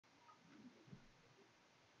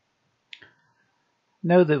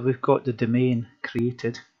Now that we've got the domain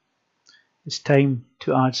created, it's time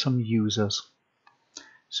to add some users.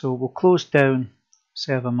 So we'll close down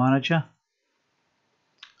Server Manager,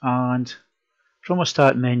 and from our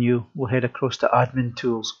start menu we'll head across to Admin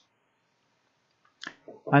Tools.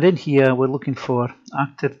 And in here we're looking for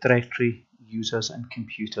Active Directory users and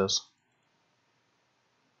computers.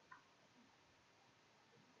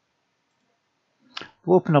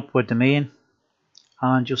 We'll open up our domain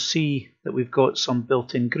and you'll see that we've got some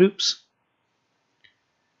built-in groups.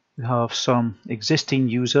 We have some existing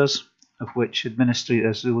users, of which administrator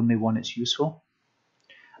is the only one that's useful.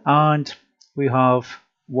 And we have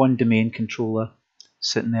one domain controller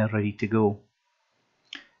sitting there ready to go.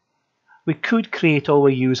 We could create all our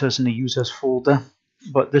users in the users folder,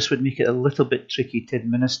 but this would make it a little bit tricky to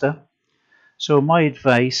administer. So my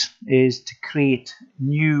advice is to create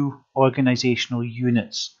new organizational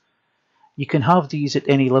units. You can have these at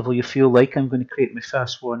any level you feel like. I'm going to create my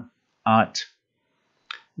first one at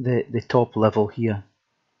the top level here.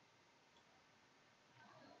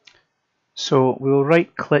 So we'll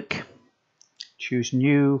right click, choose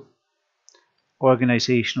new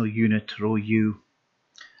organizational unit, row U,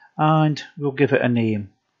 and we'll give it a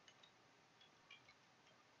name.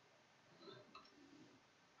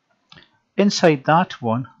 Inside that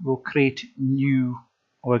one, we'll create new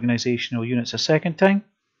organizational units a second time.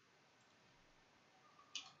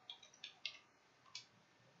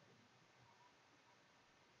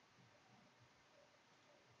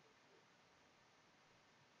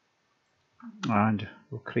 And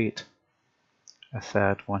we'll create a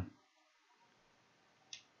third one.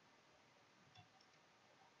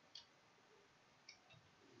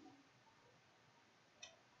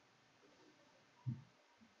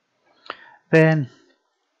 Then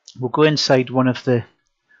we'll go inside one of the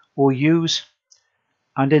OUs,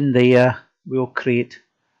 and in there we'll create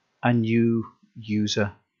a new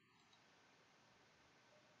user.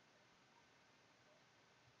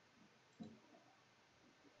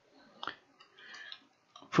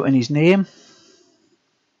 Put in his name,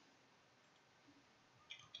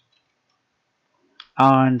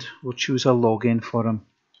 and we'll choose a login for him.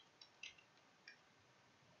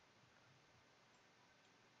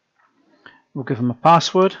 We'll give him a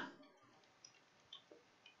password.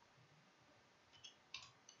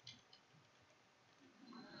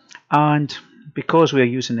 And because we are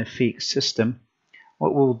using a fake system,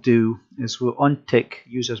 what we'll do is we'll untick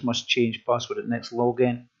users must change password at next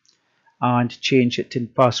login and change it to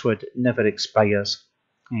password never expires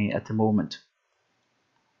at the moment.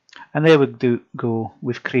 And there we go,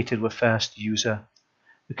 we've created our first user.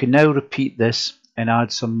 We can now repeat this and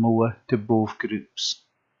add some more to both groups.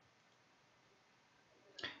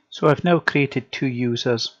 So I've now created 2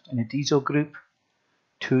 users in the Diesel group,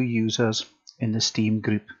 2 users in the Steam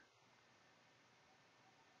group.